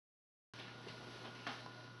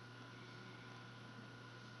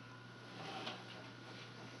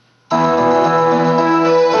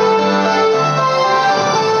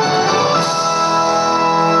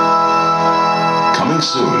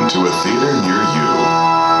Coming soon to a theater near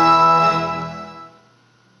you.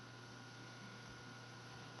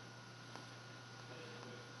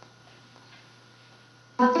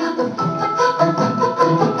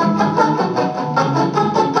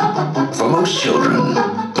 For most children,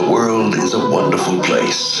 the world is a wonderful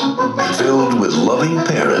place, filled with loving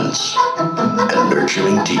parents and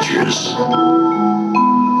nurturing teachers.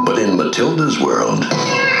 But in Matilda's world,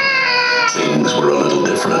 things were a little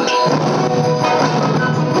different.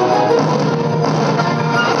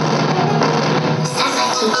 Is that my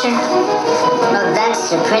teacher? No, that's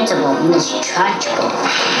the principal, Miss Trunchbull.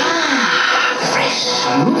 Fresh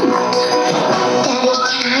meat. Daddy,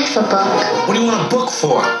 can I have a book? What do you want a book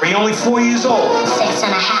for? Are you only 4 years old? 6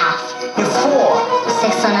 and a half. You're 4.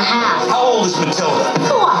 6 and a half. How old is Matilda?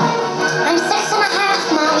 4. I'm 6 and a half,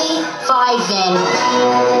 Mommy. 5 then.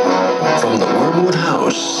 From the Wormwood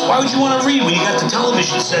House Why would you want to read when you got the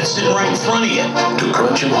television set sitting right in front of you? to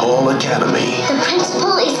Cruncham Hall Academy, The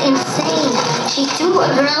principal is insane. She threw a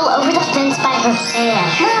girl over the fence by her hair.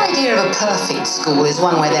 My idea of a perfect school is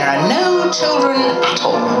one where there are no children at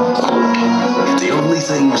all. the only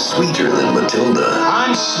thing sweeter than Matilda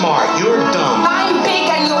I'm smart. You're dumb. I'm big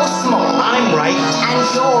and you're small. I'm right. And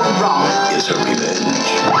you're wrong. is her revenge.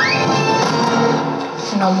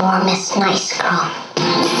 No more Miss Nice Girl.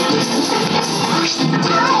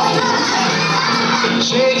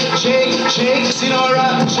 Shake, shake, shake,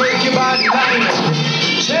 Sinora, shake your body line.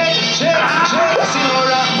 Shake, shake, shake,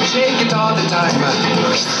 Sinora, shake it all the time.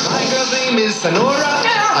 My girl's name is Sonora.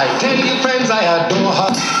 I tell you, friends, I adore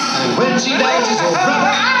her. And when she dances so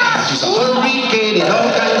proper, she's a hurricane in all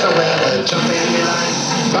kinds of weather. Jump in the line,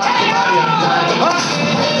 rock your body and time.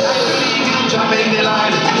 Okay, jump in the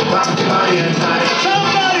line, rock your body and time.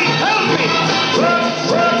 Somebody help me! Work,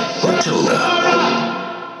 work, work, Matilda. Sonora.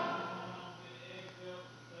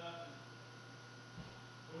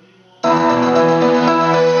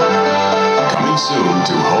 Coming soon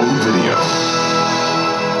to home video.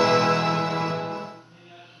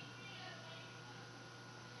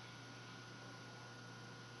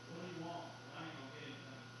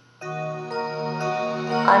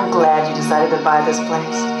 I'm glad you decided to buy this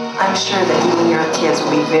place. I'm sure that you and your kids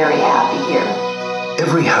will be very happy here.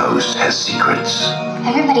 Every house has secrets.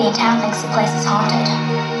 Everybody in town thinks the place is haunted.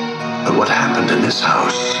 But what happened in this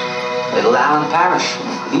house Little Alan Parrish.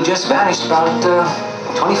 He just vanished about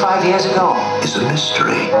 25 years ago. is a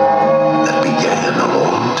mystery that began a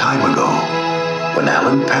long time ago when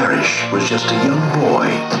Alan Parrish was just a young boy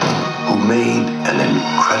who made an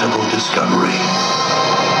incredible discovery.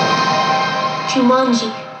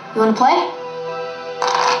 Jumanji. You wanna play?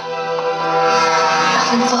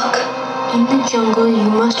 Alan, look. In the jungle, you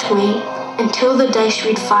must wait until the dice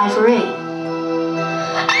read 5 or 8.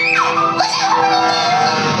 What's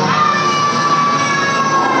happening?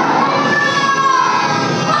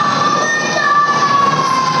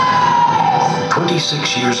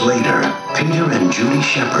 26 years later, Peter and Judy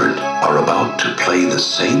Shepard are about to play the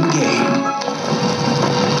same game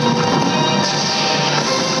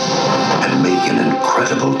and make an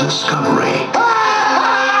incredible discovery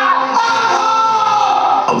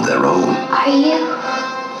of their own. Are you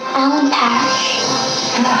Alan Parrish?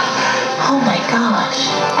 Oh my gosh.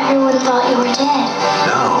 Everyone thought you were dead.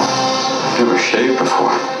 Now, Never shaved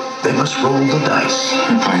before. they must roll the dice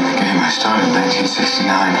You're playing the game I started in 1969.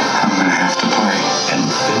 I'm gonna have to play. and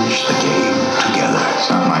finish the game together. It's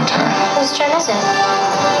not my turn. Whose turn is it?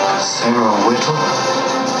 Sarah Whittle?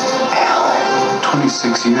 Alan.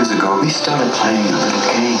 26 years ago, we started playing a little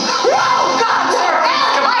game. Oh, God, sir!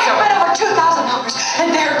 I spent over $2,000 in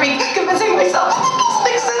therapy convincing myself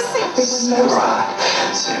that this makes sense.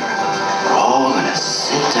 Sarah, we're all gonna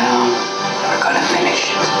sit down and we're gonna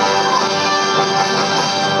finish it.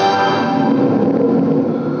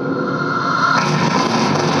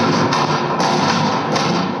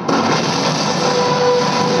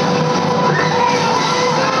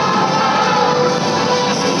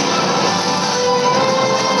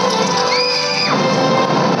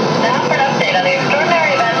 Now for an update on the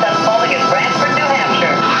extraordinary events unfolding in Brantford, New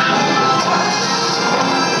Hampshire.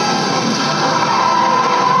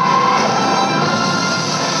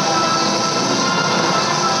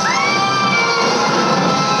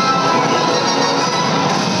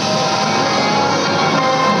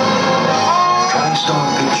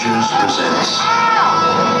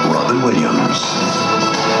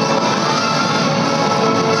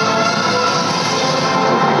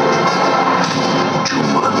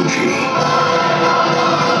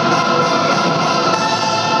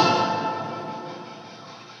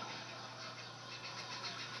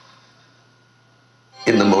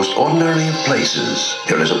 most ordinary of places,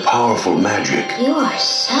 there is a powerful magic. You are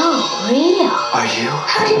so real. Are you?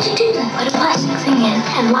 How did you do that? Put a plastic thing in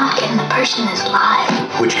and lock it, and the person is live.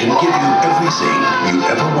 Which can give you everything you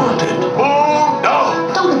ever wanted. Oh, no!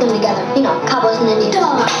 Don't put them together. You know, cowboys and Indians.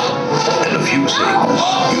 And a few things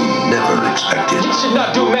you never expected. You should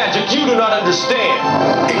not do magic. You do not understand.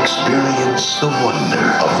 Experience the wonder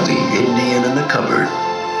of the Indian in the cupboard.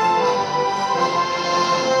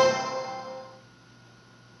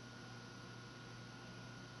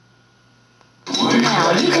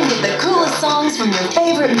 Now you can get the coolest songs from your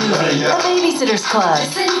favorite movie, The Babysitter's Club.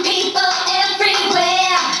 Listen, people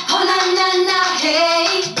everywhere. Oh, na, na, na,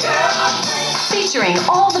 hey. Featuring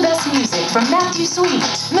all the best music from Matthew Sweet,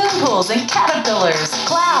 Moonpools and Caterpillars,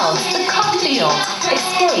 Clouds, The Caulfield,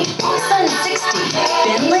 Escape, Sun 60,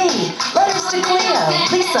 Ben Lee, Letters to Cleo,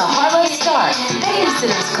 Lisa Harlow Stark,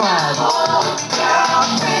 Babysitter's Club.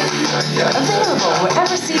 Available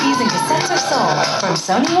wherever CDs and cassettes are sold from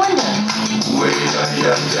Sony Wonder.